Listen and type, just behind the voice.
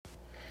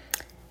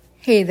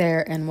Hey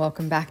there, and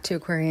welcome back to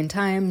Aquarian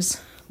Times.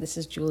 This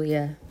is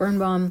Julia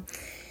Birnbaum.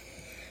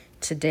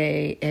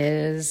 Today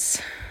is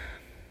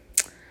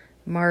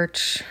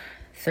March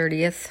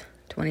 30th,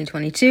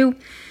 2022,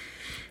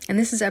 and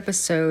this is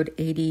episode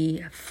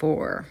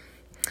 84.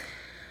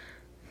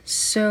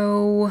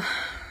 So,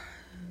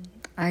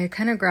 I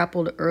kind of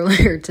grappled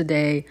earlier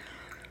today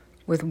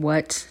with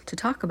what to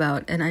talk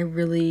about, and I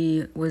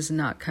really was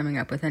not coming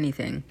up with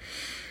anything.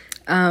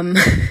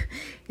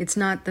 It's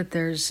not that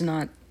there's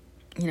not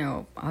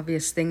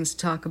obvious things to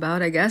talk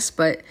about, I guess,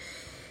 but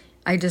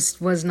I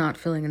just was not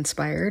feeling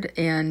inspired.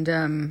 And,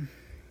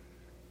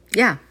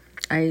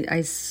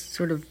 I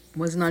sort of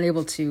was not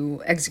able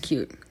to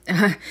execute.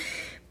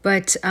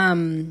 But,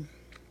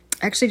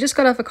 actually just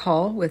got off a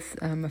call with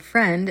a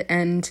friend,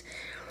 and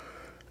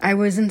I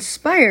was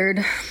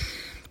inspired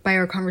by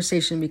our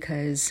conversation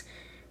because,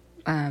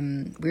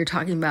 we were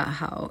talking about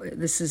how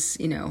this is,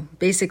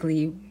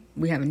 basically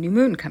we have a new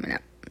moon coming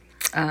up.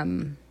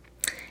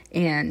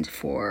 And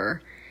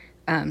for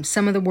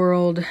some of the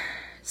world,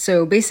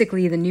 so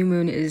basically the new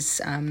moon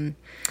is,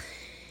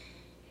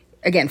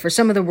 again, for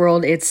some of the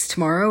world, it's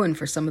tomorrow, and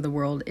for some of the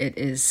world, it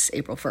is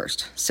April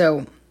 1st.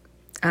 So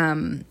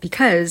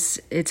because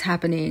it's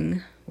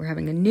happening, we're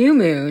having a new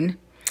moon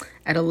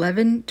at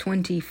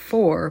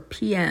 11:24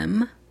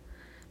 p.m.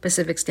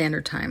 Pacific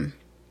Standard Time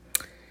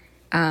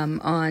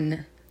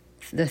on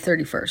the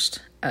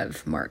 31st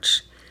of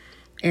March.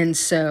 And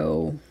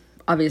so,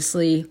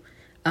 obviously,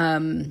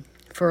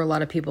 for a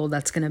lot of people,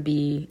 that's going to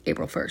be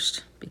April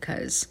 1st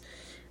because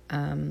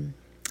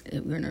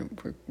we're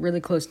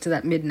really close to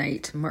that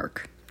midnight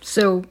mark.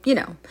 So,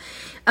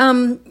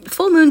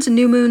 full moons and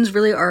new moons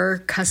really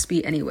are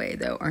cuspy anyway,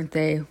 though, aren't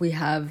they? We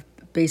have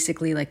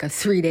basically like a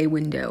 3-day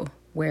window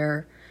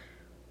where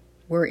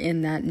we're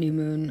in that new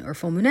moon or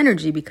full moon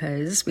energy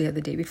because we have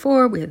the day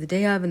before, we have the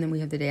day of, and then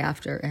we have the day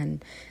after,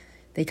 and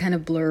they kind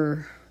of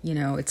blur,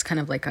 it's kind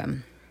of like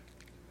kind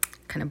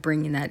of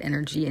bringing that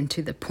energy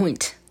into the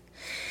point.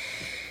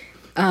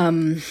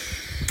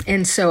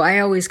 And so I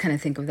always kind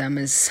of think of them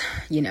as,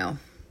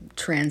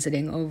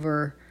 transiting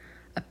over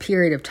a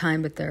period of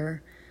time, but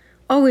there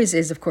always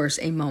is, of course,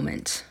 a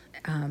moment.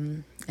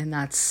 And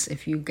that's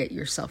if you get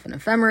yourself an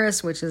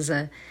ephemeris, which is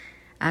a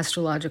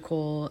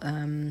astrological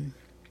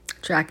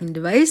tracking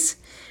device.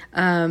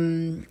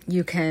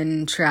 You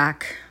can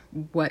track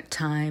what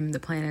time the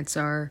planets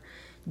are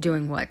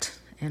doing what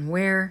and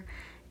where,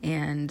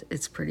 and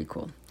it's pretty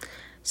cool.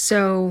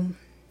 So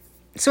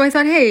I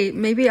thought, hey,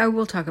 maybe I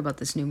will talk about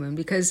this new moon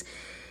because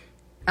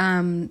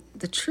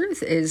the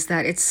truth is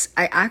that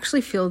I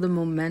actually feel the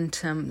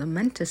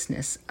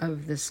momentousness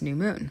of this new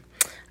moon.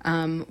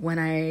 When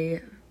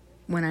I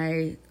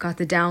got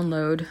the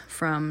download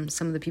from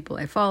some of the people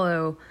I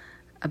follow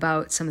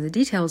about some of the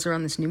details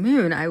around this new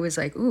moon, I was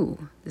like,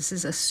 ooh, this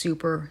is a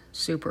super,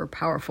 super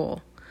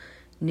powerful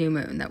new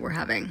moon that we're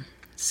having.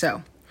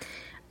 So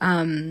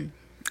I'll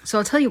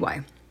tell you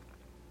why.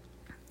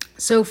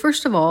 So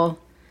first of all,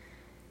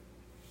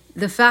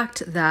 the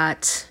fact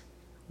that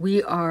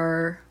we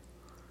are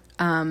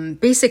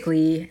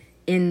basically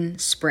in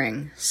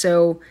spring.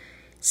 So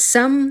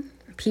some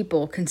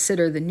people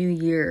consider the new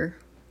year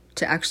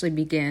to actually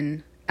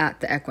begin at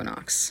the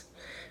equinox,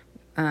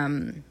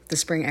 the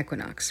spring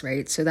equinox,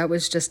 right? So that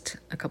was just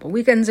a couple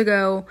weekends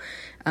ago.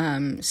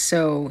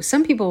 So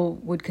some people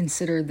would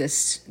consider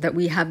this that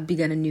we have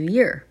begun a new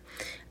year.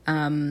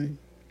 And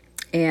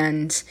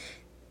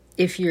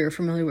if you're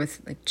familiar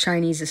with like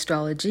Chinese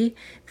astrology,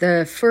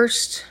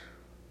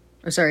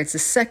 it's the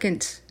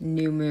second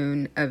new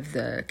moon of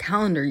the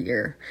calendar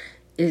year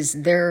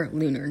is their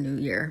lunar new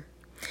year.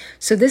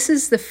 So this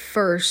is the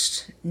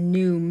first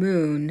new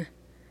moon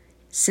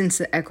since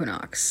the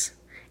equinox,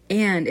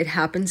 and it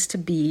happens to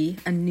be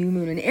a new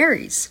moon in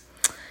Aries.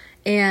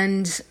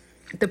 And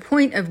the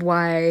point of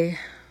why,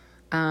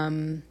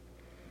 the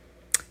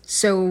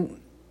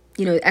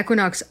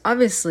equinox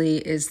obviously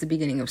is the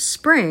beginning of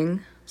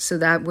spring, so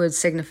that would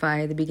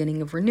signify the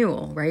beginning of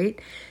renewal, right?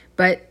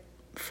 But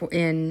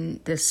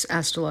in this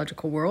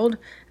astrological world,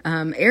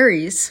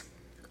 Aries,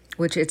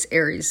 which it's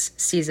Aries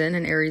season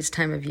and Aries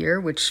time of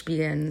year, which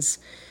begins,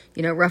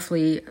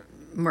 roughly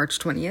March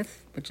 20th,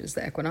 which is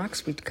the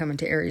equinox. We come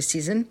into Aries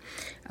season.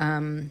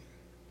 And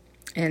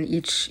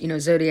each,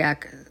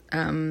 zodiac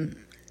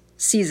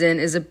season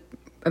is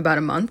about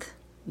a month,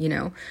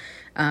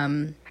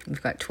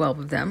 we've got 12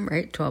 of them,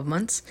 right? 12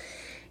 months.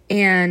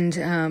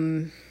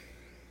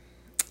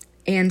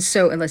 And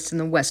so, unless in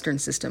the Western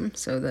system,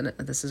 so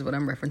that this is what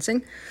I'm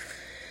referencing.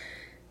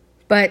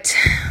 But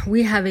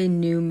we have a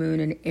new moon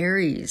in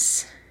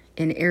Aries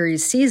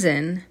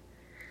season.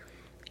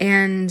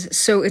 And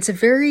so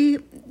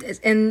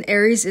and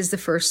Aries is the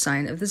first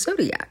sign of the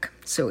zodiac.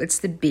 So it's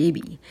the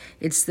baby.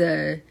 It's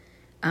it's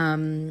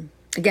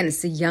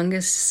the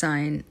youngest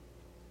sign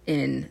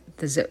in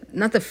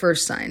not the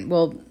first sign.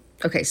 Well,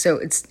 okay, so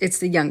it's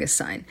the youngest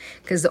sign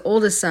because the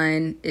oldest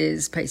sign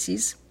is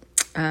Pisces.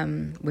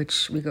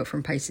 Which we go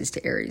from Pisces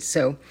to Aries.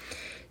 So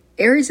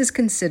Aries is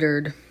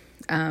considered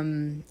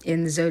in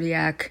the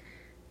zodiac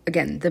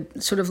again, the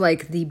sort of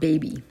like the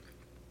baby.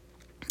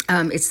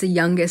 It's the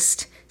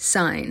youngest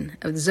sign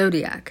of the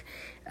zodiac.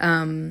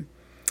 And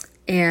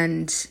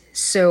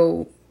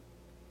so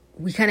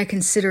we kind of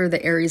consider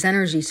the Aries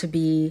energy to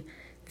be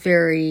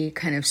very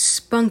kind of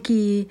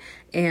spunky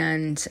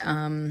and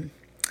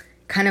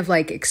kind of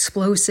like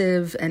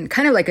explosive and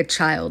kind of like a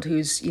child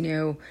who's,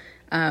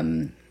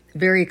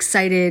 very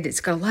excited.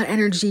 It's got a lot of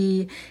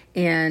energy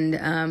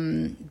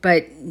and,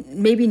 but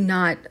maybe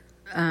not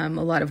a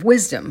lot of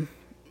wisdom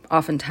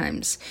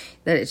oftentimes,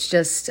 that it's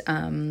just,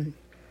 and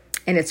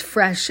it's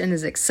fresh and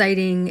is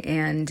exciting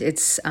and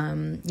it's,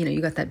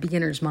 you got that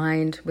beginner's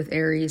mind with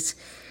Aries,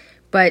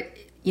 but,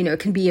 it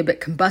can be a bit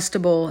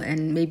combustible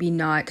and maybe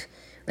not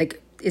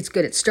like, it's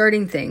good at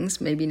starting things,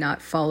 maybe not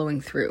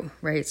following through,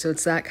 right? So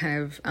it's that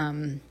kind of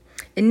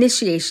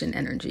initiation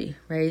energy,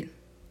 right?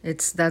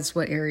 That's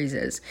what Aries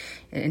is.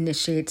 It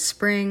initiates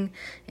spring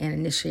and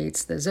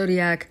initiates the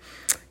zodiac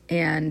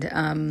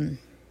and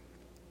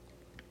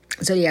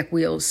zodiac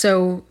wheels.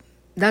 So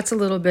that's a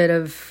little bit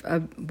of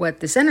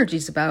what this energy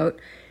is about,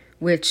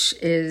 which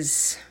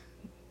is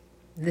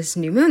this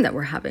new moon that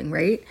we're having,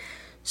 right?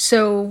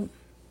 So,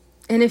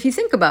 and if you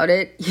think about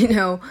it,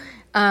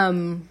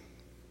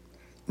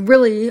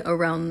 really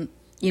around,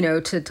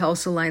 to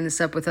also line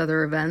this up with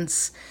other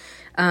events,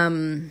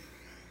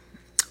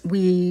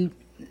 we,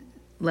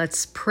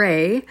 let's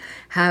pray,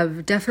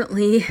 have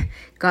definitely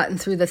gotten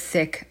through the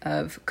thick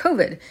of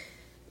COVID,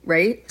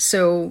 right?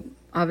 So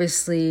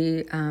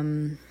obviously,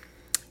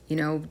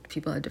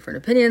 people have different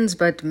opinions,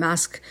 but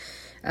mask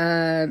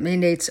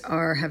mandates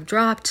have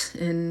dropped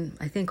in,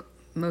 I think,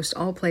 most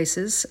all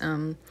places.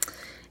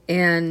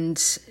 And,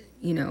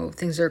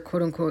 things are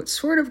quote unquote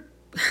sort of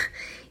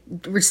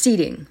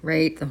receding,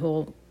 right? The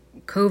whole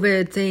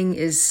COVID thing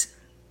is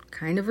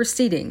kind of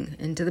receding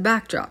into the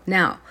backdrop.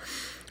 Now,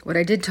 what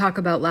I did talk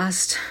about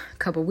last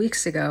couple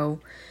weeks ago,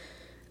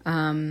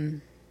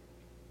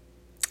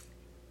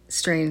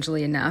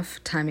 strangely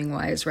enough, timing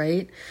wise,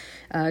 right?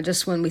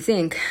 Just when we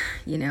think,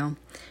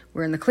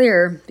 we're in the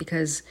clear,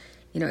 because,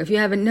 if you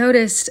haven't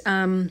noticed,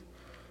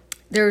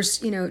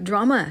 there's,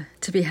 drama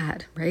to be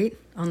had, right?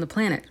 On the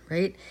planet,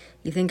 right?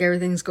 You think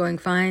everything's going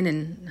fine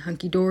and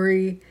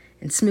hunky-dory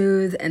and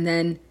smooth, and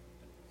then,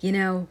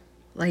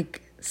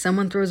 like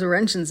someone throws a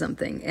wrench in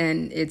something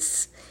and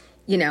it's,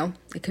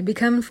 it could be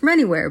coming from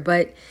anywhere,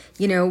 but,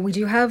 we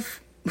do have,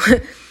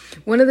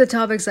 one of the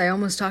topics I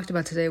almost talked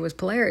about today was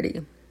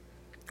polarity,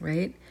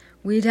 right?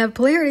 We'd have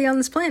polarity on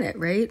this planet,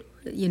 right?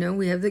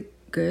 We have the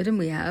good and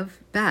we have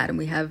bad, and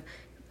we have,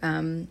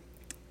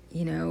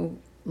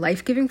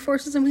 life-giving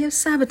forces and we have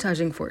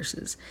sabotaging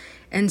forces.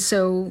 And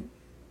so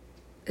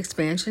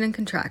expansion and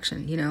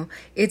contraction,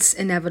 it's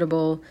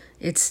inevitable.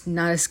 It's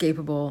not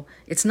escapable.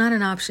 It's not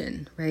an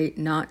option, right?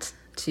 Not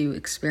to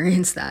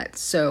experience that.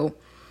 So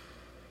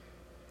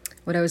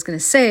what I was going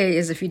to say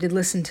is, if you did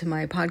listen to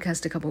my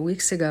podcast a couple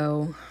weeks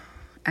ago,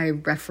 I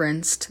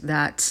referenced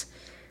that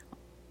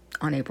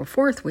on April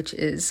 4th, which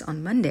is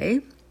on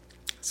Monday,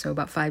 so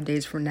about 5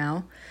 days from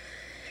now,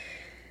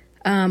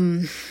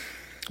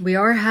 we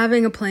are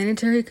having a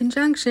planetary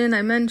conjunction,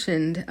 I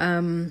mentioned,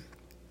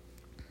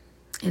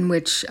 in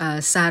which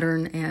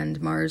Saturn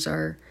and Mars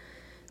are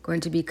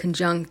going to be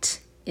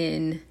conjunct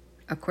in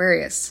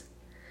Aquarius.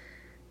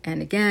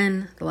 And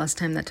again, the last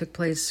time that took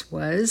place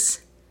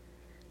was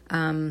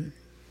in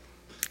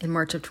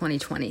March of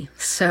 2020.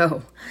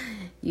 So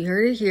you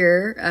heard it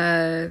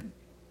here.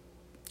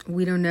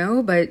 We don't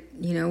know, but,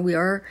 we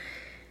are,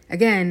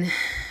 again,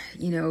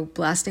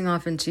 blasting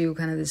off into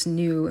kind of this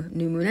new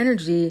moon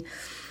energy.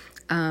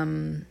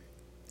 And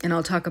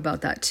I'll talk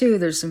about that too.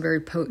 There's some very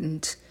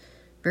potent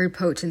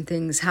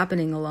things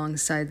happening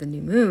alongside the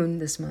new moon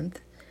this month.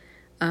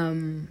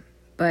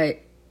 But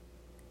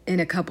in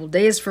a couple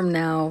days from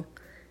now,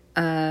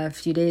 a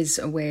few days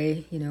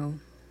away,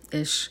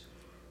 ish,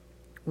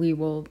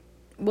 we'll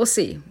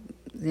see.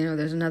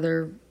 There's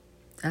another,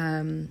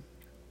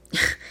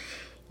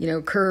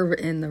 curve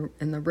in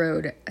the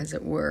road, as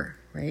it were,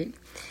 right?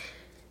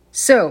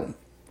 So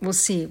we'll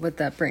see what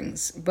that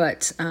brings.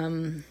 But,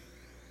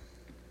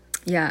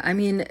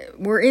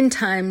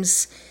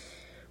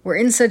 we're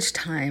in such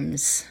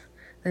times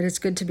that it's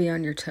good to be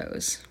on your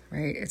toes,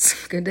 right?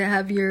 It's good to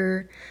have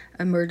your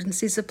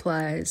emergency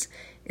supplies.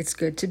 It's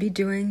good to be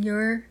doing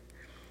your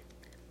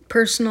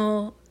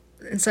personal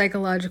and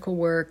psychological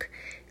work.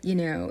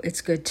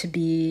 It's good to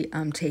be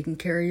taking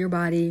care of your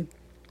body,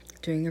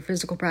 doing your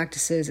physical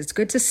practices. It's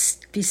good to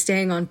be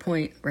staying on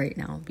point right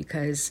now,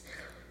 because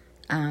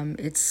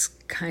it's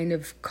kind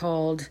of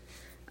called,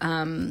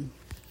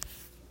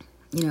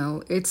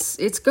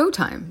 it's go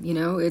time.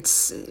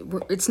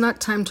 It's not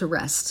time to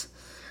rest.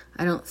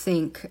 I don't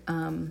think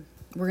we're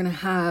going to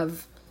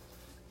have,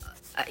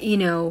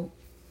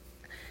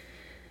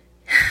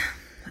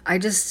 I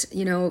just,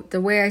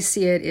 the way I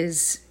see it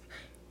is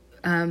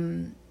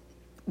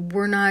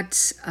we're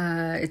not,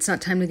 it's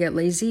not time to get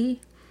lazy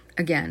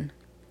again.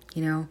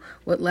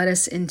 What led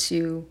us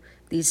into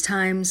these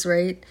times,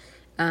 right?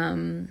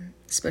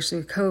 Especially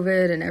with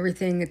COVID and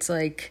everything, it's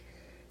like,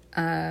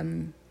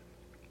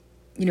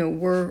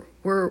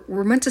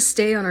 we're meant to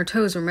stay on our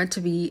toes. We're meant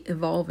to be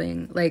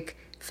evolving like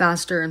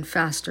faster and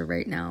faster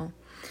right now.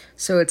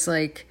 So it's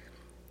like,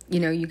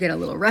 you get a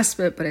little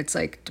respite, but it's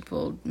like,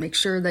 well, make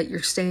sure that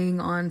you're staying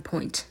on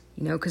point,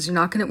 because we're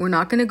not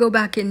going to go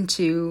back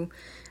into,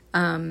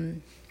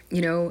 an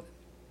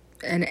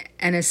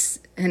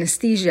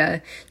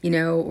anesthesia,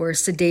 or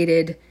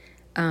sedated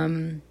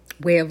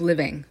way of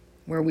living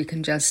where we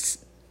can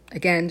just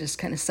kind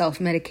of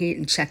self-medicate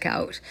and check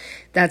out.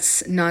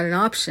 That's not an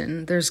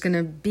option. There's going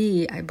to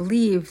be, I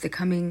believe, the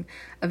coming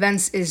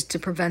events is to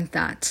prevent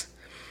that.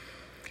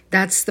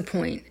 That's the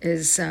point,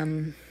 is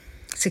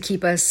to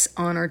keep us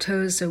on our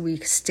toes so we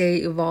stay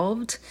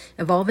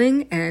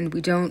evolving, and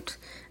we don't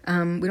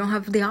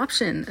have the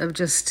option of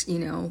just,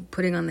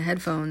 putting on the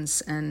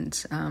headphones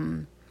and,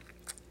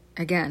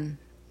 again,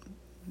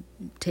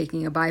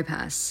 taking a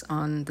bypass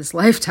on this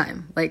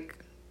lifetime. Like,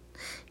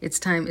 it's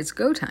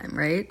go time,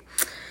 right?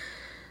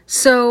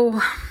 So,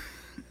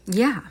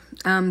 yeah,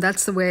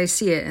 that's the way I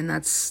see it, and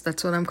that's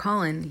what I'm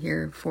calling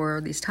here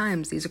for these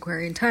times, these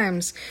Aquarian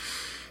times.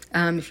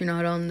 If you're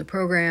not on the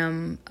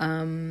program,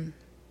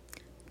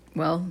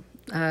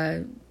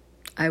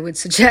 I would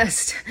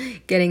suggest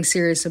getting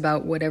serious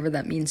about whatever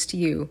that means to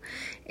you,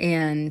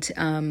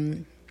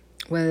 and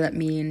whether that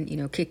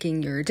mean,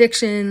 kicking your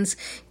addictions,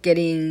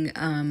 getting,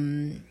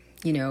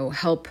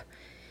 help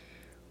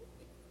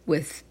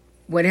with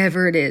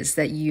whatever it is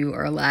that you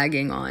are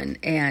lagging on,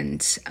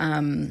 and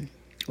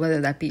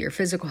whether that be your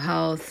physical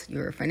health,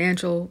 your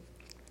financial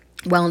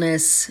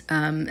wellness.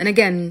 And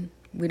again,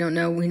 we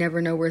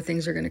never know where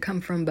things are going to come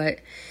from, but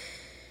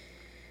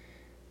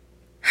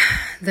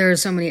there are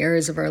so many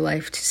areas of our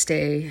life to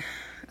stay,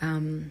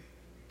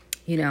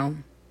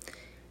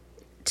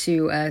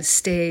 to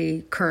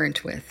stay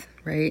current with,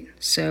 right?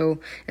 So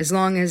as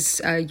long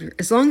as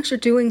you're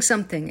doing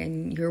something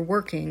and you're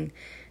working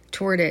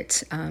toward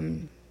it,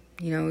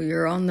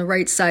 you're on the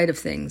right side of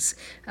things.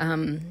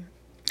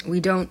 We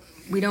don't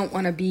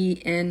want to be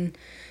in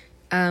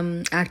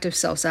active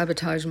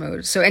self-sabotage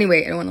mode. So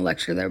anyway, I don't want to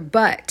lecture there,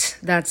 but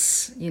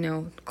that's,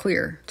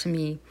 clear to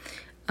me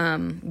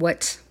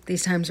what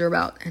these times are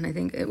about. And I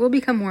think it will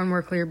become more and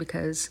more clear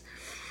because,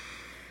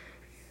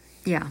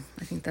 I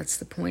think that's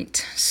the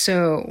point.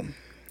 So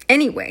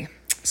anyway,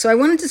 I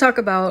wanted to talk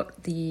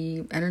about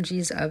the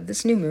energies of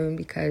this new moon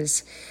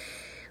because,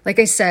 like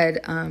I said,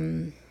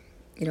 I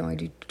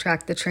do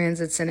track the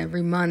transits, and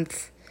every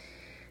month,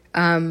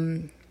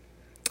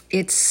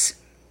 it's,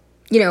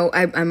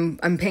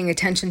 I'm paying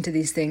attention to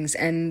these things,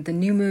 and the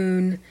new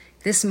moon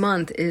this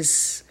month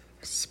is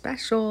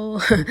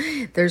special.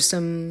 There's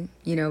some,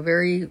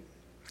 very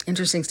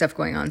interesting stuff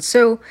going on.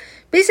 So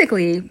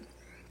basically,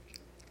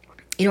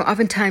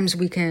 oftentimes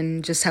we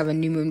can just have a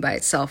new moon by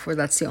itself, where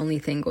that's the only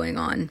thing going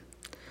on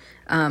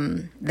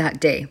that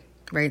day,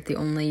 right? The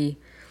only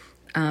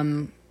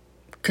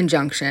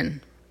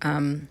conjunction.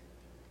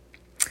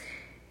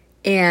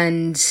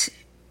 And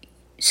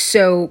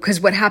so, because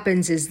what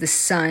happens is the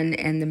sun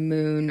and the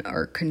moon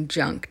are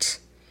conjunct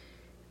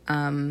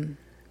for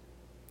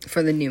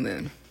the new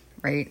moon,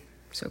 right?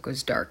 So it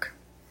goes dark.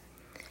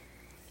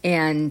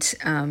 And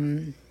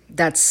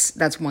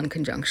that's one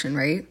conjunction,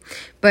 right?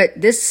 But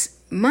this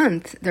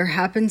month, there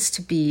happens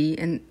to be,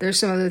 and there's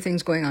some other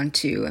things going on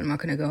too, I'm not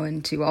going to go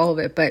into all of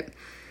it, but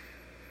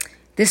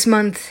this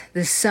month,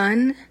 the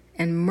sun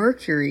and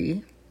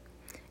Mercury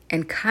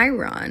and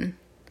Chiron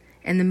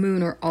and the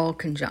moon are all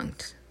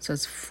conjunct. So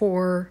it's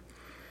 4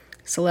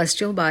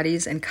 celestial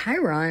bodies, and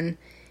Chiron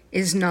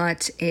is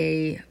not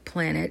a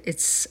planet.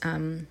 It's,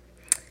 I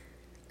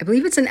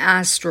believe it's an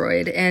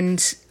asteroid,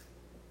 and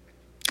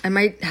I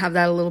might have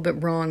that a little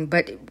bit wrong,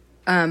 but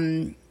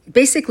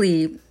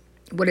basically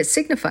what it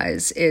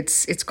signifies,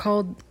 it's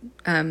called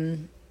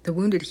the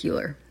wounded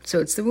healer. So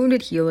it's the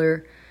wounded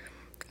healer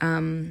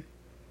of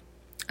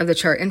the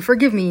chart. And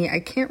forgive me, I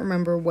can't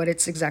remember what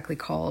it's exactly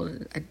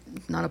called.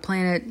 Not a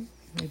planet.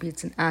 Maybe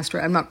it's an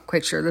asteroid. I'm not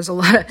quite sure. There's a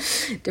lot of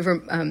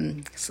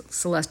different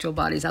celestial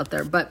bodies out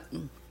there, but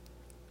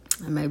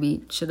I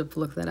maybe should have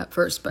looked that up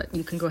first, but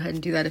you can go ahead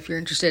and do that if you're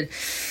interested.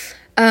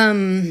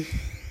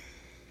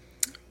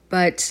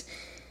 But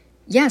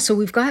yeah, so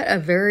we've got a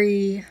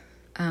very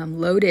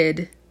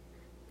loaded,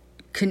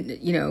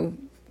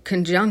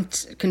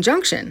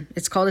 conjunction.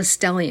 It's called a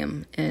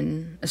stellium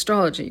in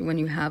astrology, when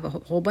you have a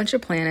whole bunch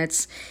of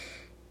planets,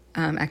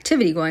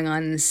 activity going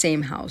on in the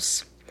same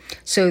house.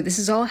 So this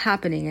is all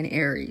happening in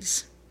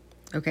Aries,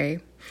 okay?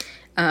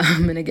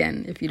 And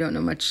again, if you don't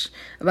know much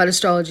about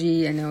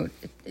astrology, I know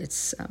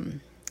it's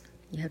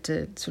you have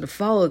to sort of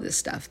follow this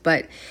stuff.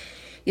 But,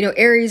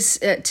 Aries,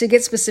 to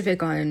get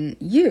specific on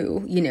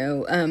you,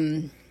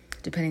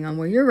 depending on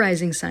where your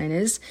rising sign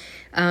is,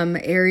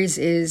 Aries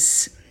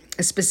is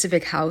a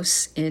specific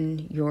house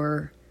in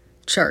your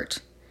chart.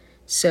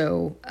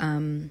 So,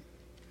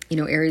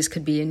 Aries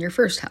could be in your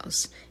first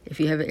house if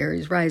you have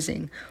Aries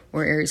rising,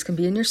 or Aries can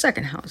be in your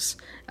second house.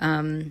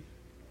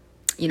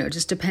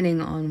 just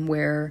depending on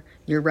where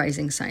your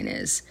rising sign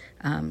is,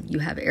 you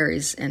have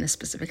Aries in a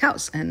specific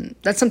house. And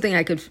that's something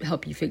I could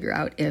help you figure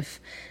out if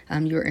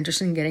you are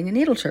interested in getting a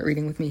natal chart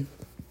reading with me,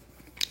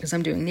 because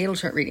I'm doing natal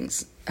chart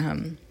readings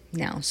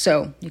now.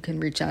 So you can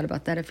reach out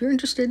about that if you're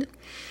interested.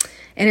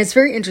 And it's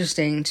very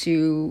interesting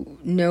to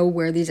know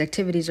where these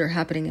activities are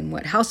happening in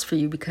what house for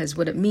you, because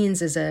what it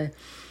means is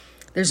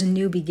there's a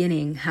new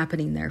beginning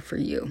happening there for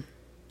you,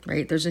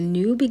 right? There's a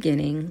new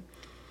beginning,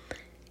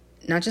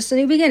 not just a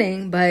new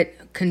beginning,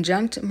 but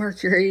conjunct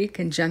Mercury,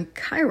 conjunct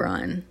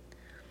Chiron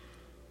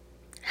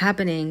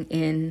happening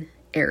in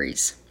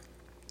Aries,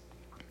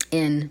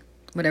 in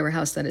whatever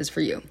house that is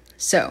for you.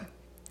 So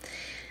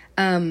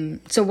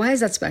why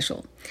is that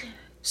special?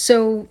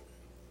 So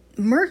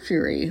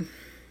Mercury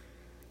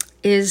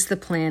is the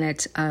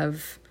planet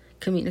of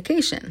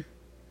communication.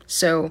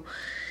 So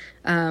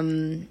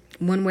one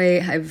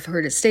way I've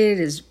heard it stated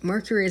is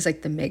Mercury is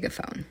like the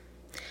megaphone.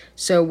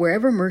 So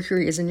wherever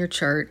Mercury is in your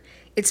chart,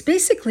 it's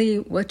basically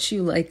what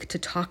you like to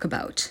talk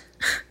about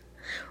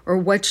or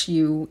what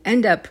you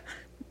end up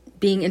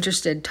being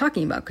interested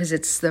talking about, because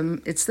it's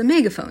the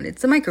megaphone,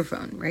 it's the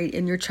microphone, right,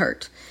 in your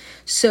chart.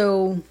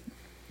 So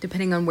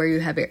depending on where you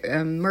have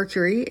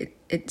Mercury,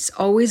 it's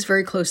always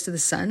very close to the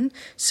sun.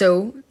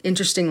 So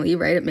interestingly,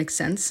 right, it makes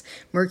sense.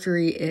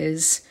 Mercury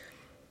is,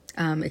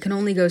 it can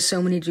only go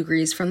so many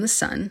degrees from the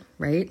sun,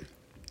 right?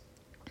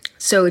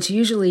 So it's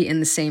usually in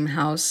the same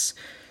house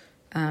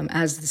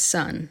as the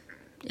sun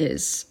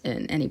is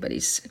in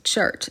anybody's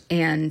chart.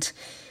 And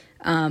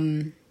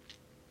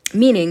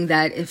meaning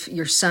that if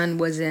your sun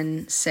was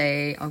in,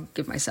 say, I'll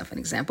give myself an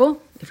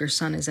example. If your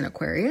sun is in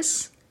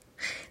Aquarius,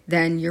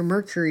 then your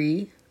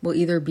Mercury will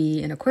either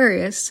be in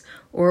Aquarius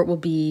or it will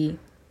be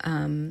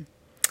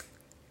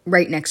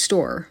right next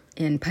door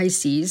in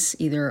Pisces,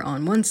 either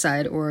on one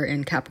side or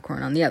in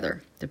Capricorn on the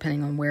other,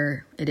 depending on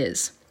where it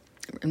is,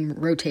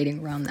 and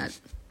rotating around that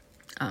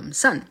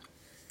sun.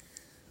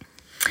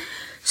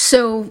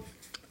 So,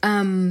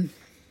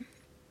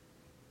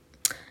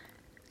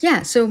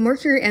 so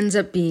Mercury ends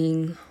up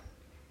being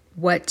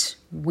what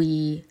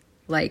we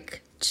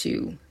like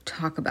to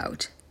talk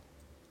about.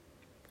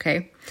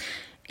 Okay.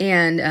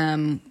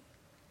 And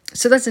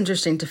so that's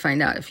interesting to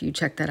find out if you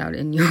check that out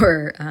in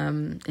your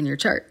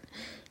chart.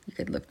 You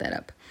could look that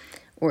up,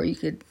 or you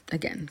could,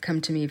 again,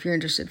 come to me if you're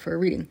interested for a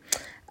reading.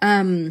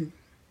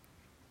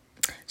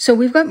 So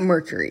we've got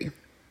Mercury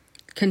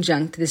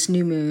conjunct this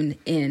new moon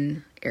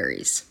in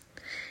Aries,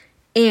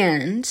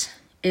 and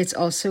it's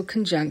also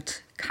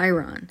conjunct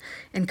Chiron.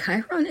 And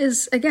Chiron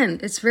is, again,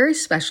 it's very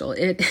special.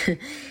 It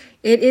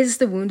is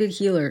the wounded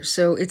healer.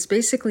 So it's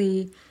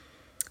basically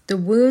the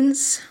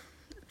wounds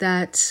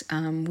that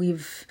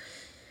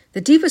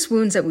the deepest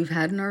wounds that we've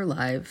had in our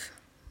life,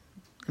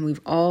 and we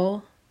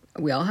all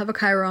have a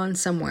Chiron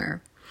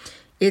somewhere.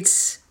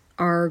 It's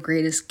our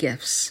greatest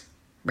gifts,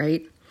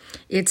 right?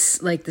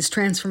 It's like this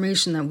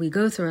transformation that we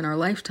go through in our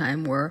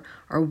lifetime where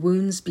our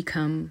wounds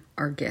become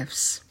our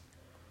gifts.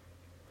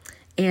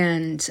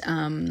 And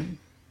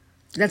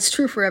that's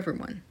true for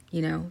everyone,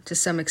 to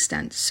some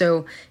extent.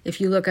 So if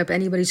you look up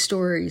anybody's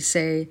story,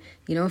 say,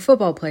 a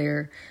football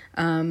player,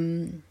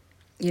 who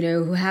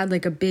had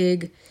like a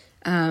big,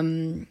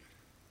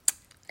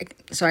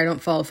 so I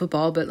don't follow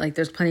football, but like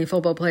there's plenty of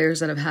football players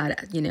that have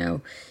had,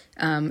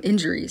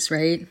 injuries,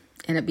 right?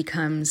 And it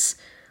becomes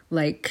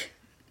like,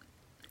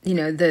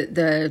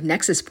 the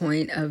nexus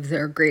point of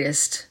their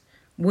greatest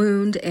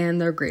wound and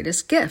their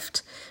greatest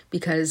gift,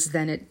 because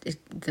then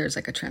there's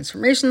like a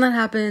transformation that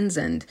happens,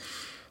 and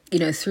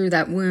through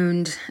that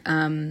wound,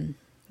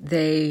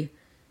 they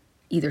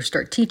either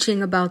start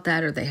teaching about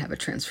that or they have a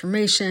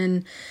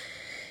transformation.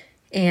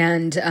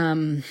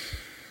 And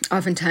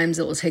oftentimes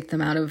it will take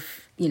them out of,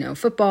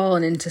 football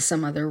and into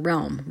some other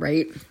realm,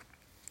 right?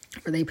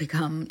 Or they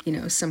become,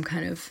 some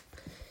kind of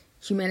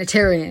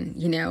humanitarian,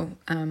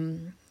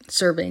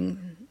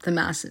 serving the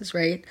masses,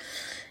 right?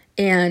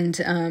 And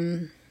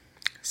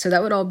so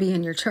that would all be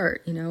in your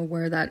chart,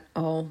 where that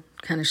all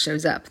kind of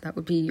shows up. That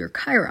would be your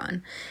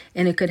Chiron.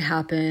 And it could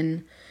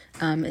happen,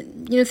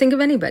 think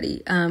of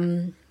anybody,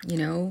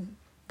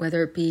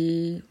 whether it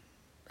be,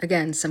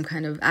 again, some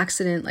kind of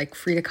accident, like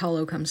Frida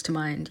Kahlo comes to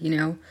mind,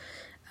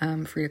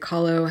 Frida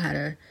Kahlo had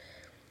a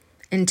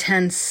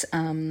intense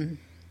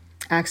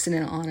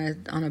accident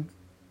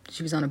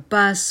she was on a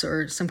bus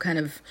or some kind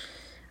of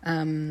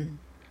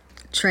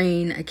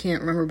train, I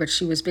can't remember, but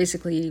she was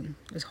basically,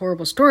 this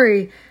horrible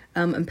story,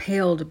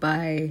 impaled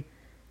by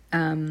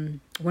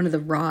one of the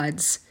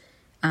rods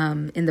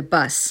in the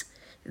bus.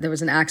 There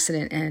was an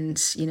accident, and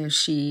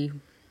she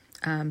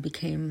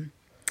became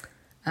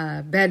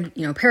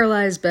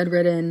paralyzed,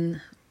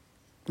 bedridden.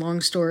 Long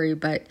story,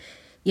 but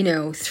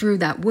through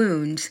that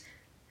wound,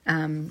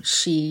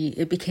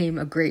 it became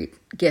a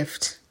great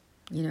gift.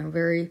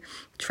 Very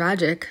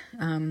tragic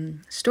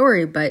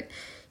story, but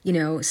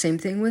same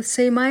thing with,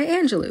 say, Maya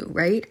Angelou,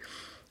 right?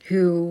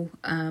 Who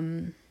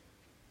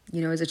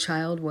as a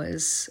child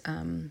was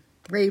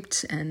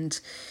raped, and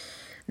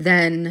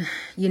then,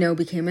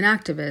 became an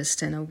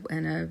activist and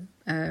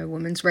a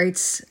women's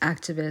rights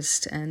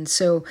activist. And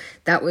so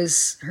that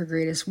was her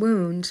greatest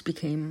wound,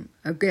 became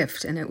a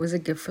gift, and it was a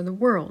gift for the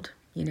world,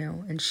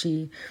 and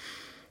she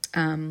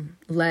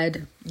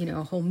led,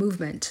 a whole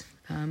movement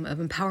of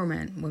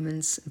empowerment,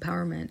 women's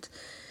empowerment.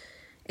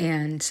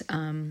 And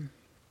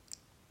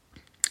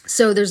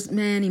so there's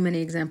many,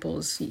 many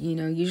examples,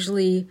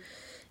 usually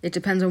it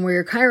depends on where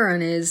your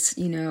Chiron is,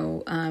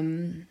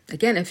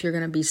 again, if you're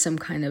going to be some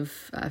kind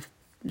of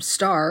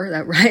star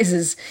that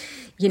rises,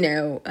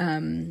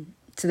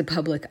 to the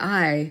public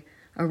eye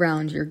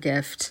around your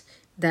gift,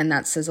 then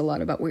that says a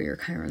lot about where your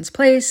Chiron's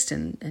placed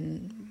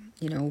and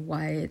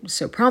why it's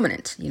so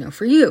prominent,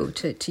 for you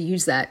to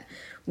use that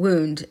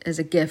wound as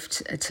a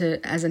gift,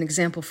 as an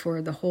example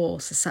for the whole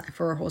society,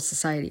 for our whole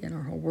society and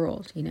our whole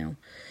world.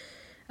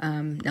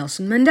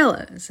 Nelson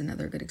Mandela is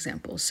another good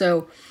example.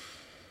 So,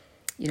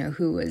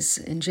 who was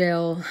in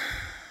jail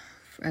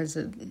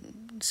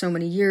so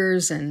many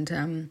years,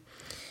 and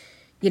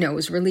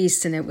was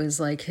released, and it was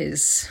like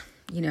his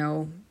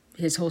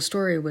whole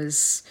story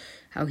was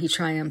how he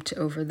triumphed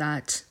over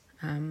that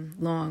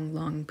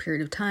long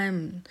period of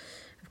time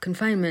of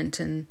confinement.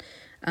 And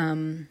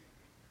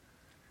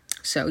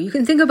so you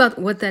can think about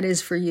what that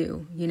is for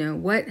you.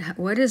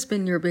 What has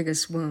been your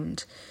biggest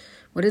wound?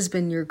 What has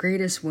been your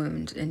greatest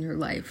wound in your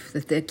life?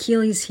 The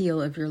Achilles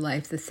heel of your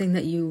life, the thing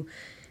that you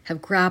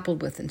have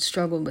grappled with and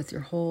struggled with your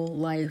whole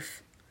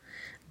life.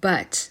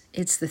 But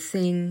it's the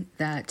thing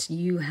that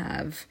you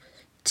have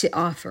to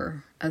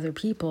offer other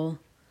people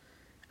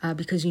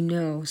because you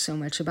know so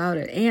much about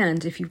it.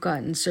 And if you've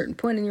gotten a certain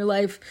point in your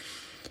life,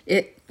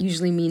 it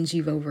usually means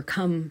you've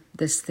overcome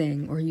this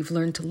thing, or you've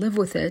learned to live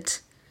with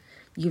it.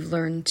 You've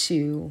learned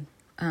to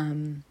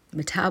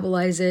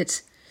metabolize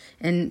it,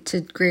 and to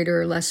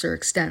greater or lesser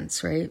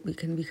extents, right? We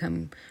can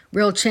become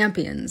real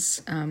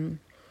champions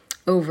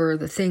over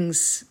the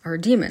things, our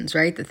demons,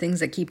 right? The things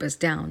that keep us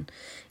down.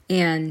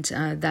 And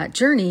that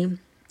journey,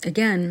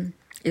 again,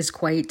 is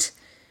quite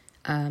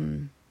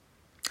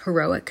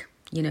heroic,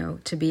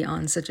 to be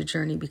on such a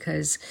journey,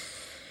 because,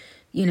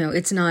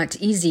 it's not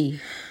easy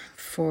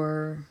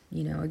for,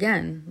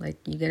 again, like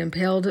you get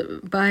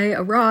impaled by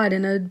a rod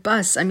in a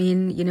bus. I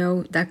mean,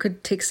 that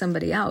could take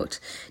somebody out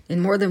in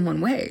more than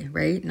one way,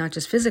 right? Not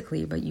just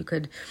physically, but you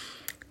could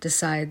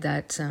decide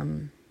that,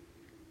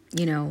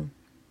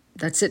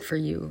 that's it for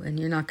you, and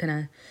you're not going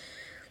to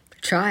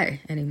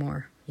try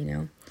anymore,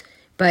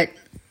 But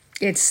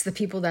it's the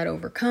people that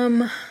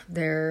overcome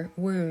their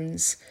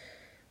wounds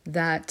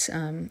that,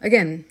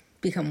 again,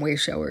 become way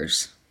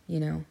showers,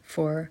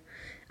 for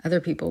other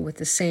people with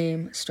the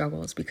same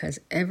struggles, because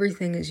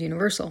everything is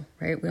universal,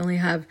 right? We only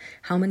have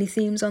how many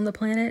themes on the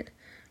planet,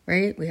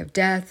 right? We have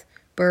death,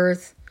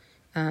 birth.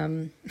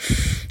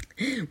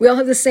 We all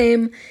have the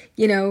same,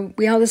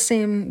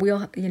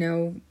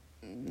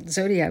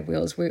 zodiac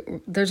wheels.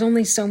 There's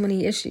only so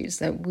many issues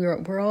that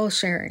we're all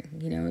sharing,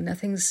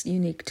 nothing's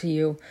unique to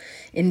you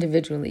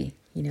individually,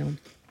 even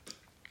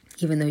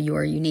though you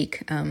are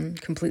unique,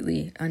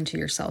 completely unto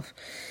yourself.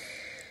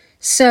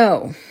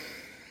 So,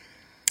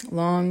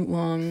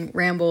 long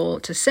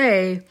ramble to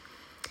say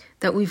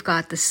that we've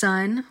got the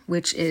sun,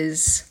 which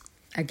is,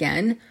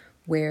 again,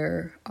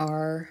 where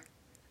our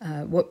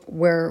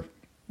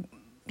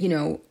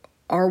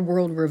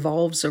world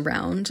revolves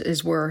around,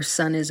 is where our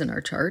sun is in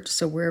our chart.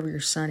 So wherever your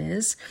sun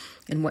is,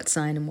 in what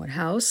sign and what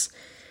house,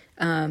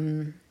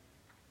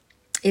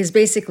 is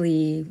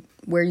basically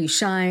where you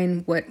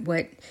shine, what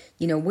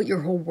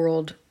your whole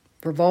world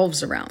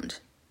revolves around.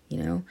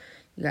 You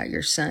got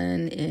your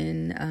sun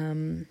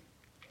in,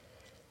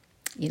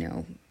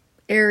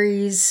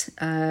 Aries.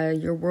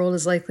 Your world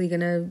is likely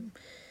gonna,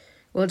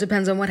 well, it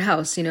depends on what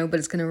house, but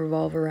it's gonna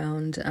revolve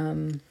around,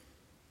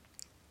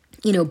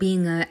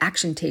 being an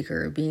action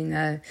taker, being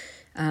a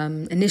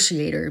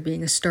initiator,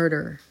 being a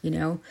starter,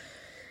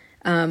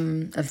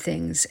 of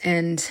things.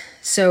 And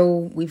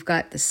so we've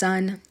got the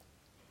sun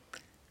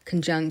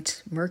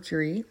conjunct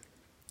Mercury,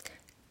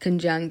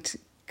 conjunct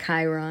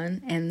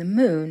Chiron, and the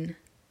moon.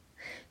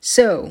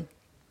 So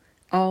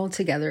all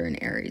together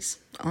in Aries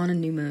on a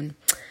new moon.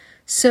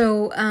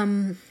 So,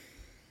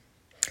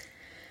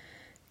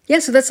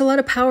 so that's a lot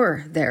of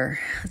power there.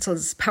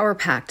 It's power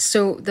packed.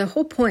 So the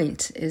whole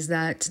point is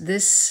that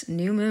this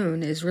new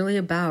moon is really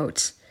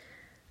about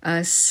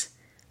us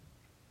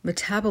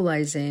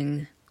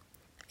metabolizing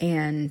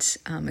and,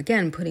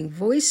 again, putting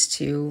voice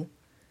to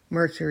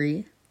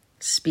Mercury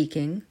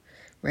speaking,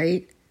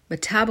 right?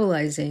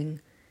 Metabolizing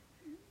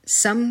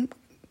some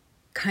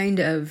kind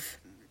of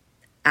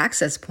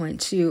access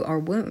point to our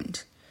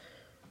wound,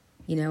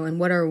 and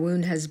what our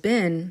wound has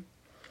been,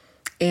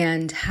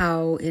 and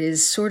how it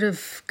is sort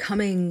of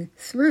coming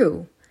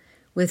through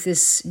with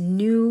this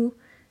new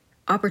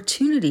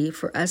opportunity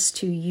for us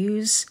to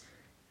use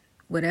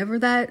whatever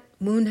that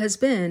wound has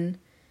been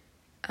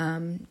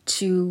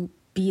to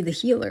be the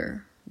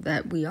healer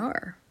that we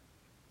are,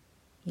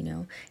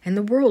 and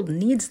the world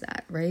needs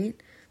that, right?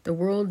 The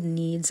world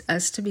needs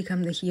us to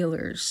become the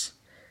healers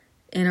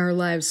in our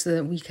lives so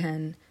that we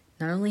can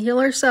not only heal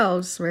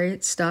ourselves,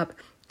 right? Stop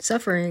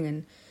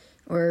suffering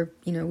or,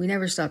 we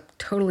never stop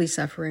totally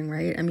suffering,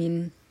 right? I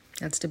mean,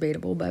 that's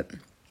debatable, but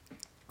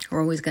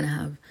we're always going to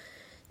have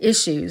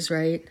issues,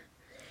 right?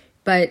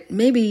 But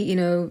maybe,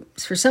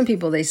 for some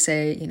people they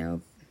say,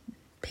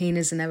 pain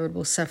is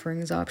inevitable, suffering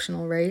is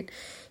optional, right?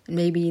 And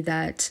maybe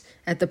that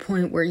at the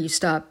point where you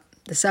stop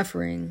the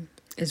suffering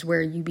is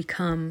where you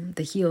become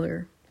the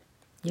healer,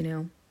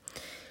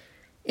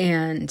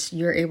 and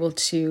you're able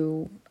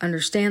to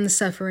understand the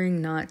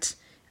suffering, not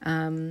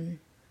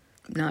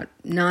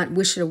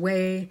wish it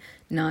away,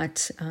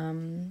 not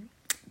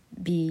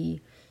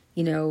be,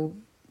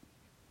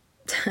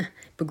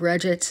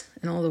 begrudge it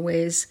in all the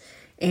ways,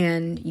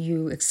 and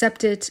you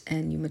accept it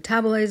and you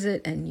metabolize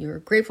it and you're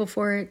grateful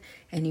for it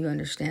and you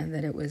understand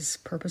that it was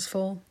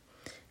purposeful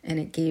and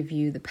it gave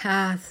you the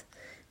path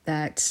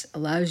that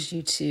allows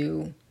you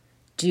to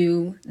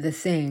do the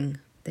thing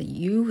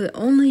that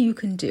only you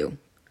can do,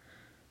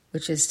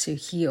 which is to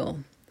heal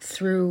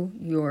through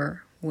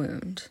your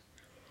wound.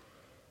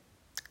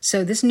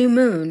 So this new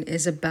moon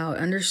is about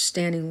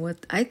understanding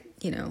what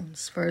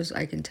as far as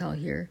I can tell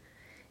here,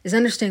 is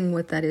understanding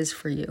what that is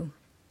for you.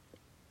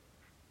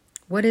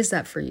 What is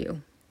that for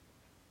you?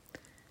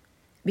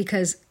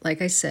 Because, like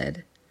I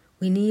said,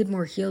 we need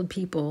more healed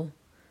people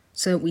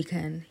so that we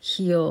can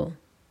heal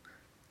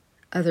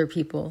other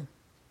people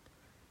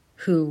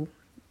who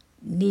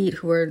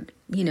are,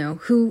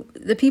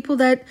 the people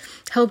that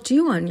helped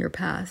you on your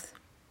path.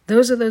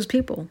 Those are those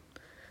people.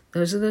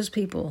 Those are those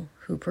people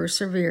who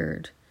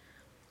persevered.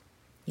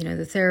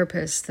 The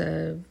therapists,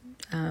 the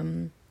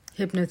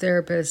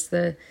hypnotherapists,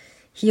 the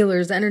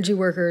healers, the energy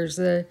workers,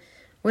 the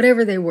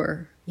whatever they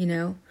were,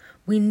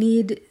 We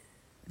need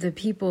the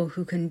people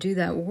who can do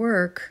that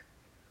work,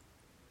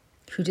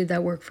 who did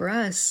that work for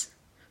us.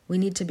 We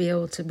need to be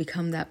able to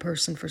become that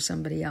person for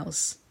somebody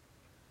else.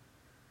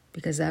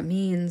 Because that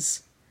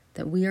means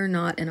that we are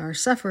not in our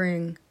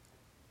suffering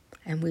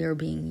and we are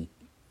being,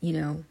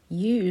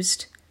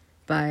 used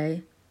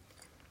by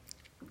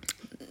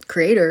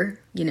Creator,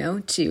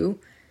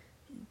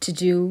 to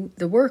do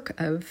the work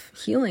of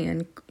healing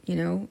and,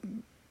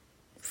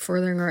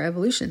 furthering our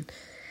evolution.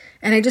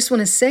 And I just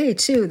want to say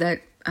too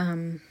that,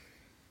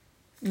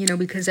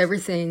 because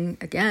everything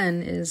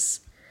again is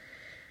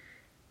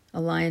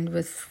aligned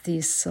with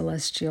these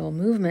celestial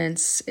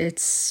movements,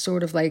 it's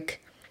sort of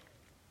like,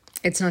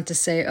 it's not to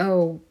say,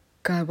 oh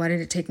God, why did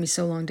it take me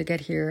so long to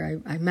get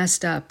here? I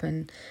messed up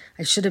and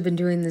I should have been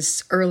doing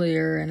this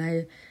earlier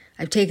and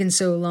I've taken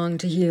so long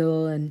to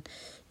heal and,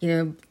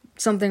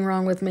 something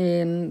wrong with me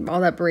and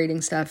all that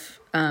berating stuff.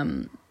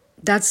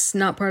 That's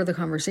not part of the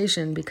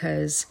conversation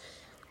because,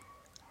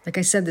 like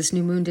I said, this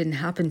new moon didn't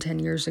happen 10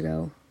 years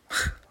ago.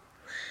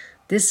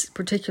 This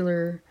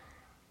particular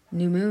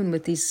new moon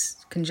with these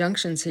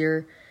conjunctions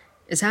here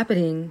is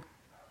happening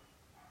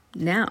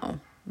now,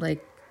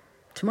 like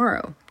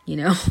tomorrow,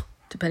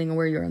 depending on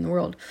where you are in the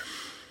world.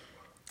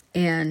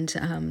 And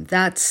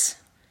that's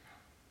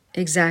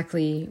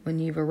exactly when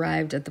you've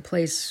arrived at the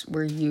place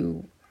where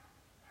you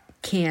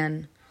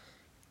can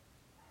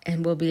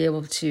and will be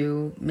able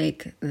to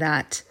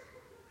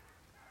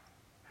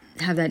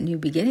have that new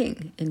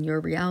beginning in your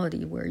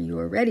reality where you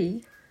are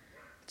ready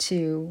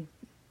to,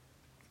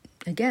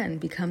 again,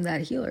 become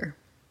that healer.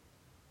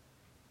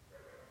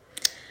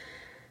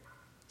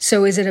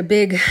 So is it a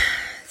big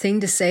thing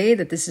to say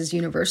that this is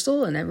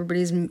universal and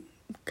everybody's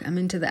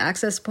coming to the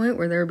access point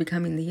where they're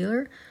becoming the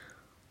healer?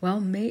 Well,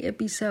 may it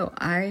be so.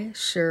 I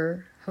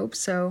sure hope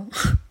so.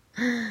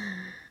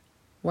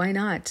 Why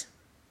not?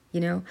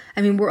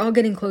 We're all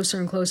getting closer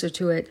and closer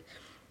to it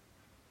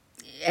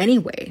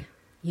anyway,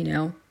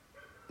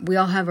 We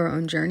all have our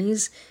own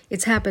journeys.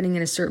 It's happening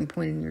at a certain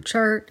point in your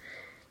chart.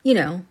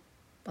 A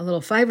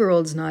little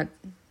 5-year-old's not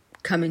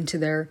coming to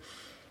their,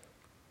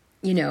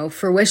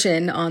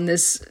 fruition on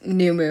this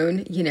new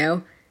moon,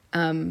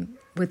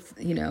 with,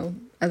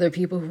 other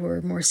people who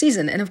are more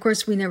seasoned. And of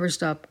course, we never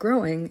stop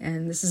growing.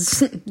 And this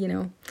is,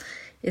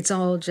 it's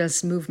all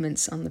just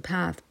movements on the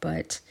path.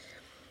 But,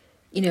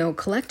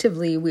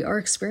 collectively, we are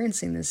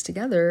experiencing this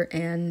together.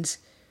 And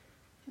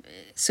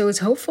so it's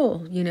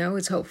hopeful,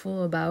 it's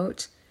hopeful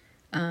about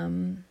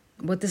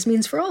what this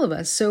means for all of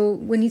us. So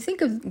when you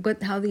think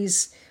of how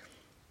these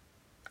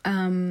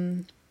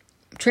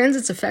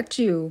transits affect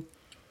you,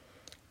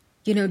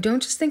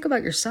 don't just think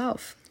about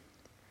yourself,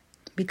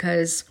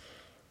 because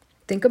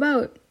think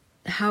about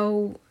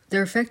how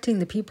they're affecting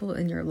the people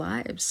in your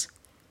lives.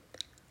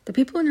 The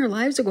people in your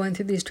lives are going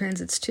through these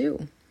transits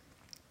too.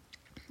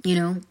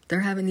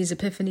 They're having these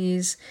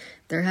epiphanies,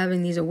 they're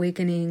having these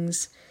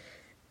awakenings.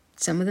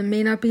 Some of them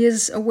may not be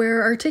as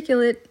aware or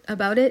articulate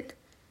about it,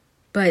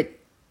 but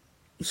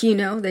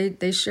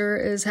they sure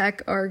as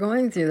heck are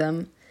going through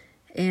them.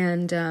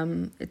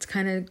 And it's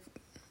kind of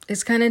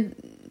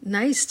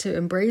nice to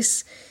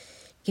embrace,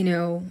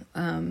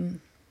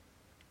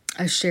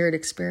 a shared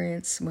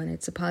experience when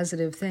it's a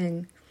positive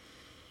thing.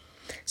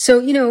 So,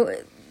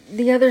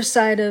 the other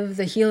side of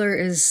the healer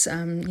is,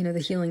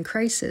 the healing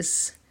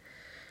crisis.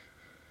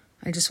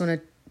 I just want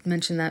to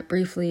mention that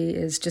briefly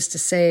is just to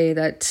say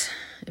that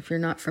if you're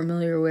not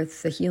familiar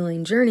with the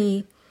healing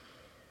journey,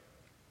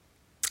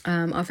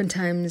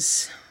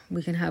 oftentimes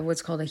we can have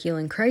what's called a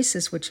healing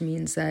crisis, which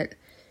means that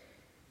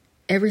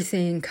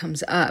everything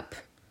comes up.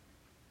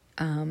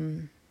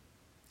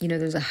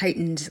 There's a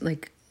heightened,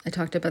 like I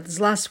talked about this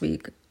last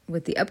week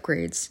with the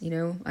upgrades,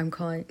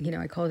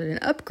 I called it an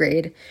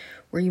upgrade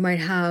where you might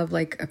have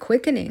like a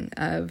quickening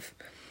of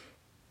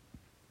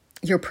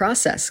your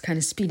process kind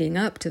of speeding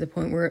up to the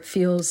point where it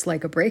feels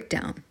like a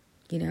breakdown.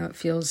 It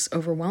feels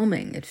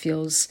overwhelming. It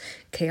feels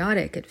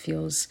chaotic. It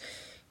feels,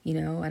 I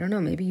don't know,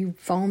 maybe you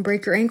fall and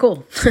break your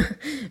ankle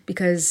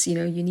because,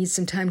 you need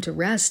some time to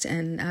rest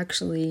and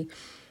actually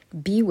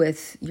be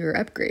with your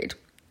upgrade,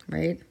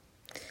 right?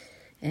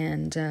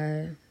 And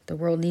the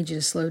world needs you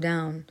to slow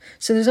down.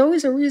 So there's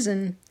always a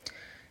reason,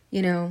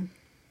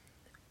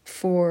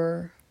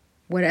 for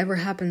whatever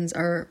happens,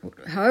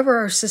 however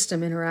our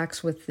system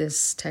interacts with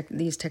these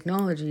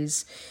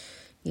technologies,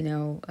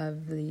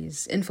 of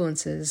these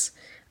influences,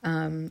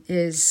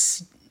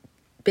 is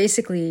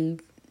basically,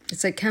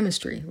 it's like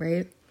chemistry,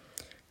 right?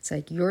 It's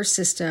like your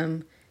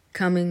system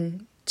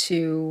coming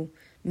to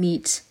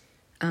meet,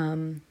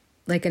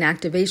 like an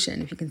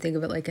activation, if you can think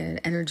of it like an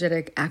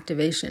energetic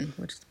activation,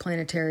 which is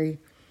planetary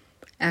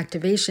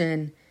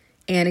activation.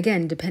 And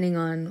again, depending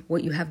on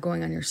what you have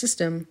going on in your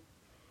system,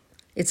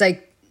 it's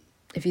like,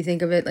 if you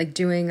think of it like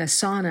doing a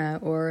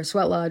sauna or a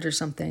sweat lodge or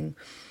something,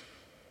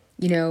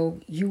 you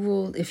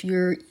will, if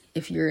you're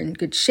in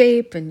good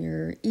shape and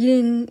you're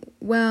eating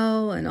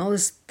well and all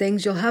these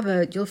things,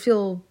 you'll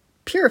feel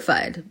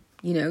purified.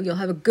 You'll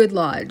have a good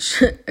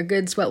lodge, a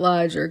good sweat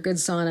lodge or a good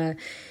sauna.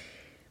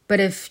 But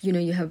if,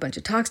 you have a bunch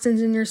of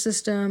toxins in your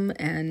system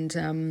and,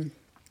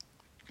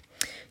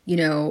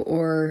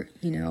 or,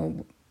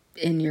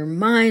 in your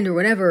mind or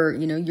whatever,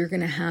 you're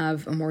going to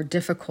have a more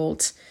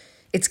difficult,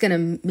 it's going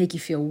to make you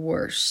feel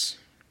worse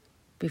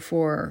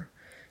before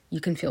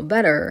you can feel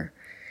better.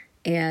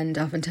 And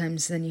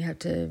oftentimes then you have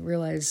to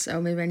realize,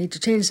 oh, maybe I need to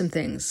change some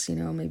things,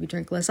 maybe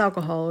drink less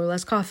alcohol or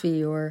less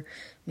coffee, or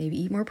maybe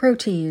eat more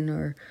protein,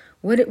 or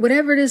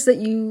whatever it is that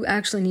you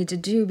actually need to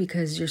do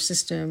because your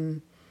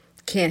system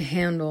can't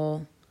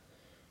handle,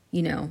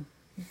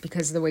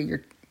 because of the way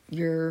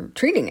you're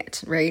treating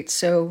it, right?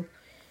 So,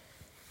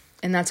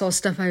 and that's all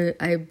stuff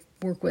I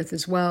work with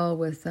as well,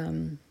 with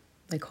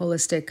like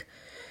holistic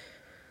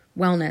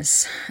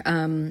wellness,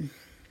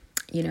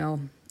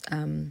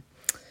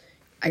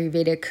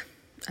 Ayurvedic,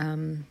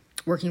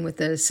 working with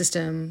the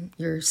system,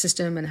 your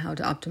system, and how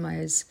to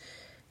optimize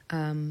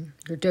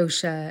your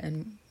dosha,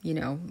 and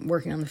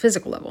working on the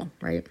physical level,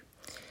 right?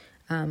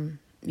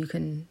 You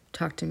can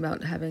talk to me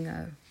about having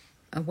a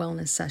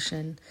wellness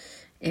session,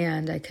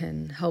 and I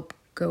can help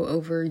go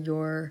over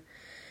your,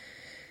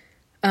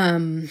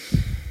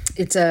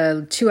 it's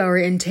a 2-hour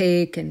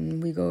intake,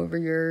 and we go over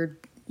your,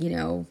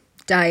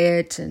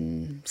 diet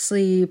and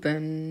sleep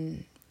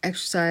and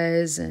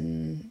exercise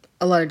and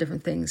a lot of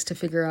different things to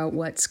figure out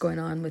what's going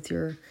on with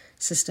your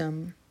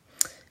system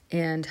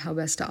and how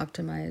best to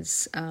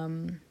optimize,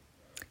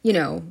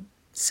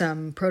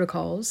 some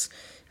protocols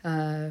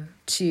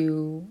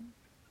to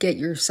get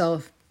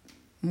yourself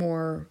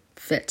more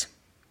fit,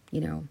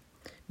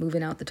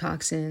 moving out the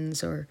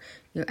toxins, or,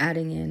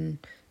 adding in,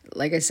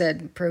 like I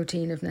said,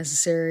 protein if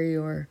necessary,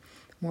 or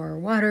more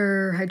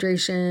water,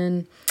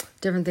 hydration,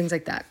 different things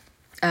like that.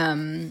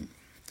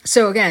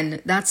 So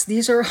again,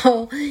 these are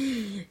all,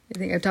 I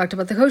think I've talked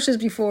about the koshas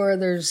before.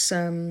 There's,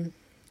 the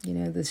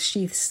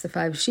sheaths, the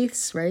 5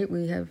 sheaths, right?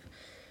 We have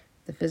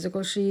the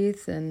physical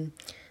sheath, and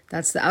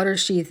that's the outer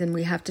sheath, and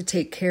we have to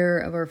take care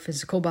of our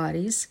physical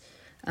bodies,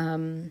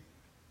 right?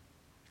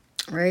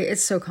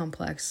 It's so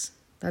complex.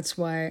 That's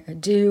why I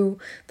do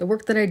the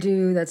work that I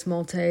do. That's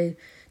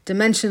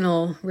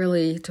multi-dimensional,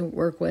 really, to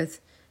work with,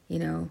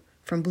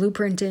 from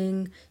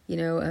blueprinting,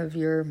 of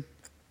your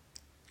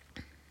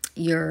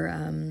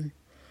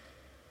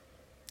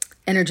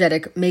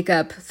energetic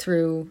makeup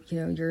through,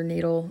 your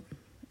natal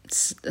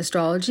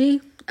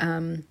astrology,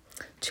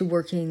 to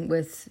working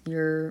with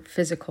your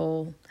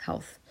physical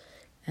health.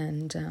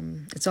 And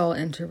it's all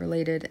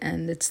interrelated.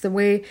 And it's the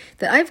way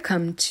that I've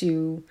come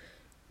to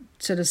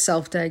sort of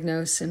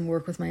self-diagnose and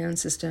work with my own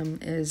system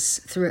is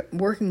through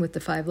working with the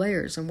 5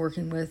 layers and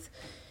working with,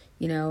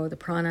 the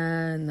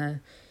prana and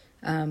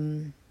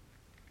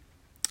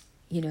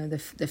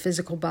the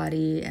physical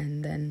body,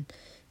 and then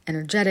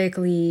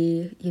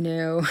energetically,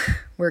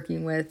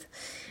 working with,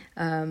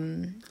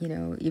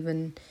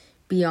 even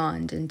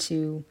beyond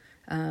into,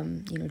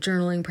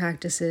 journaling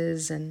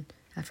practices and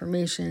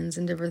affirmations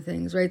and different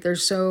things, right?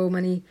 There's so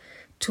many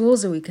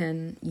tools that we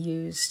can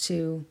use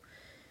to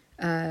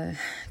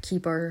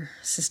keep our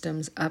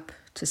systems up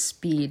to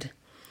speed.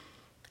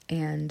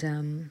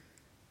 And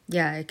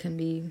it can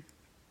be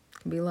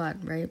a lot,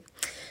 right?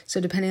 So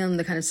depending on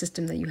the kind of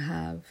system that you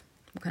have,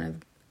 what kind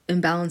of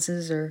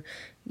imbalances or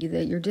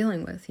that you're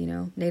dealing with,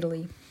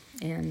 natally.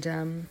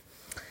 And,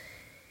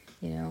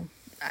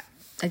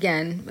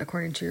 again,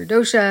 according to your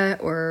dosha,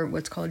 or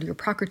what's called your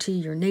prakriti,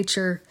 your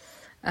nature,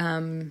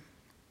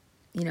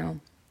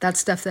 that's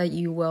stuff that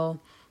you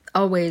will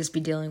always be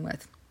dealing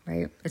with,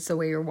 right? It's the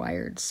way you're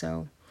wired.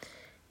 So,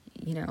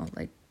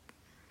 like,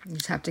 you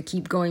just have to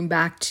keep going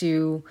back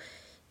to,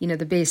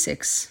 the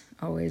basics,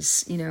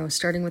 always,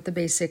 starting with the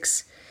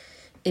basics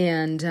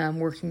and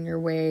working your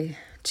way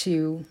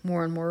to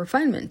more and more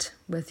refinement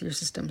with your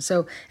system.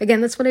 So again,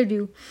 that's what I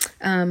do.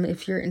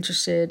 If you're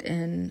interested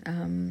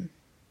in,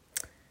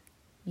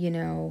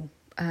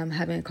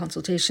 having a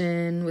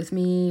consultation with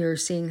me or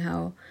seeing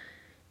how,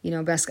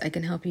 best I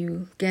can help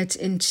you get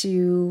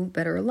into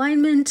better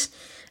alignment,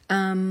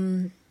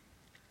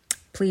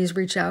 please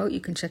reach out. You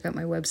can check out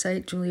my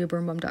website,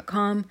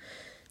 juliabirnbaum.com.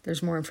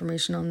 There's more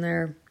information on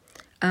there.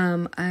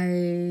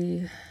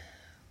 I'd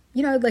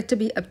like to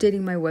be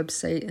updating my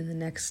website in the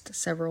next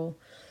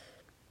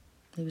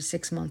maybe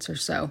 6 months or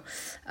so,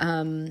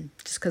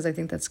 just because I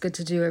think that's good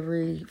to do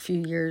every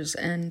few years.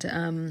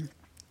 And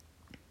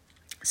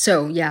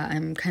so, yeah,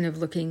 I'm kind of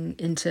looking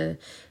into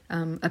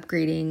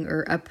upgrading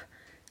or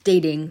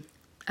updating,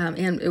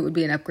 and it would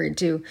be an upgrade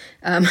too,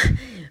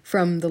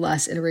 from the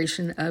last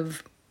iteration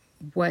of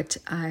what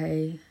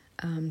I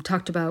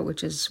talked about,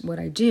 which is what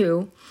I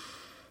do,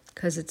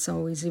 because it's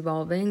always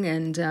evolving,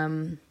 and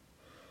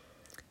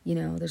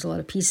there's a lot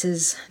of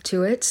pieces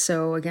to it.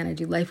 So again, I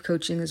do life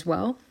coaching as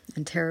well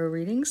and tarot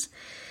readings.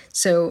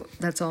 So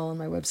that's all on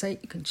my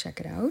website. You can check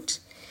it out.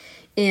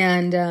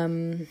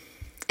 And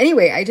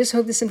anyway, I just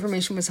hope this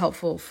information was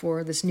helpful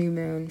for this new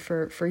moon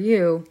for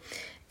you,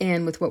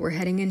 and with what we're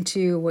heading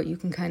into, what you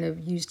can kind of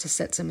use to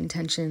set some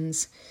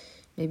intentions,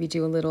 maybe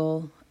do a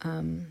little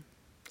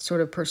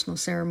sort of personal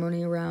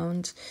ceremony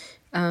around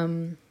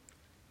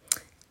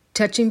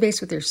touching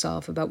base with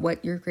yourself about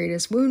what your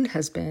greatest wound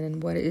has been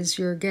and what is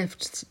your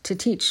gift to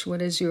teach,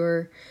 what is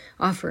your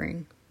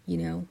offering,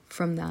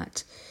 from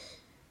that.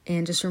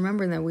 And just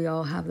remember that we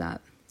all have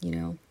that,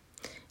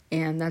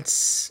 and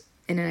that's,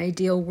 in an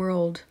ideal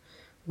world,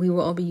 we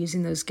will all be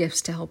using those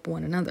gifts to help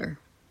one another,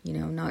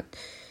 not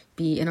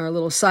be in our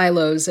little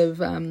silos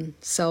of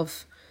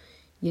self,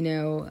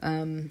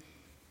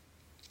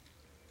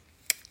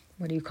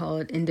 what do you call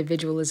it?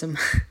 Individualism,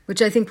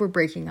 which I think we're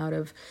breaking out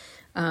of.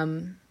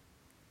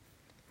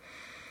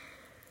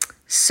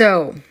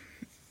 So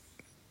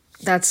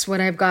that's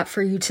what I've got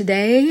for you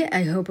today.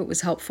 I hope it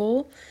was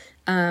helpful.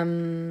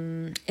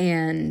 So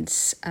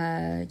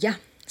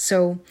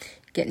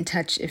get in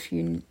touch if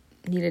you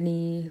need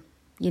any,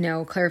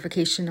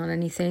 clarification on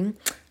anything.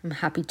 I'm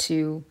happy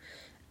to,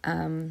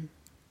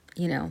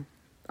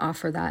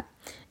 offer that.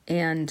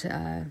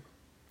 And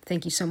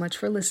thank you so much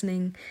for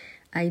listening.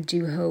 I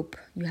do hope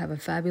you have a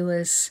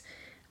fabulous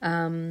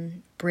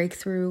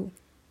breakthrough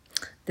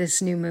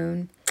this new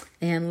moon,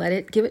 and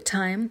give it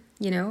time,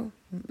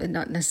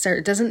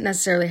 it doesn't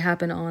necessarily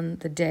happen on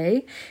the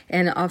day.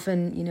 And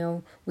often,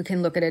 we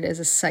can look at it as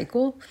a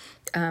cycle,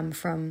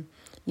 from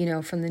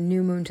the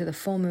new moon to the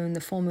full moon.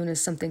 The full moon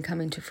is something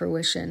coming to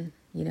fruition,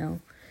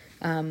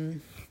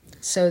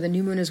 so the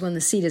new moon is when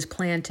the seed is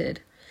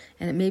planted,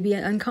 and it may be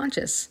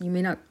unconscious. You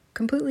may not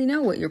completely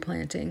know what you're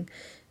planting.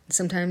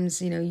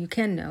 Sometimes, you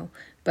can know,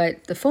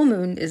 but the full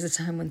moon is a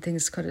time when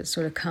things could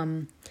sort of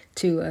come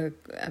to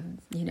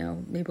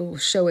maybe will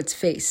show its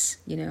face,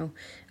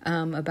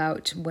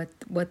 about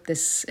what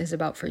this is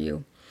about for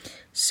you.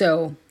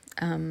 So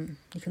you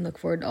can look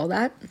forward to all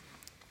that.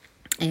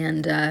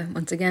 And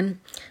once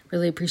again,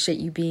 really appreciate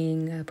you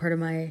being a part of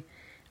my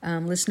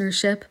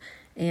listenership.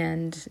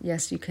 And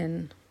yes, you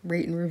can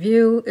rate and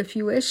review if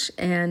you wish.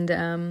 And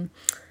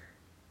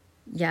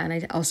and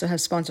I also have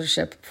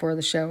sponsorship for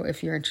the show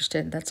if you're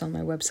interested. That's on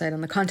my website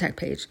on the contact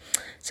page.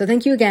 So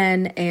thank you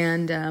again.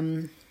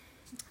 And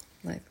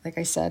like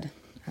I said,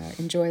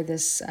 enjoy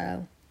this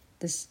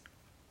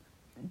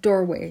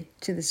doorway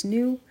to this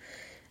new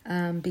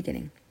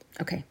beginning.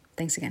 Okay,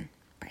 thanks again.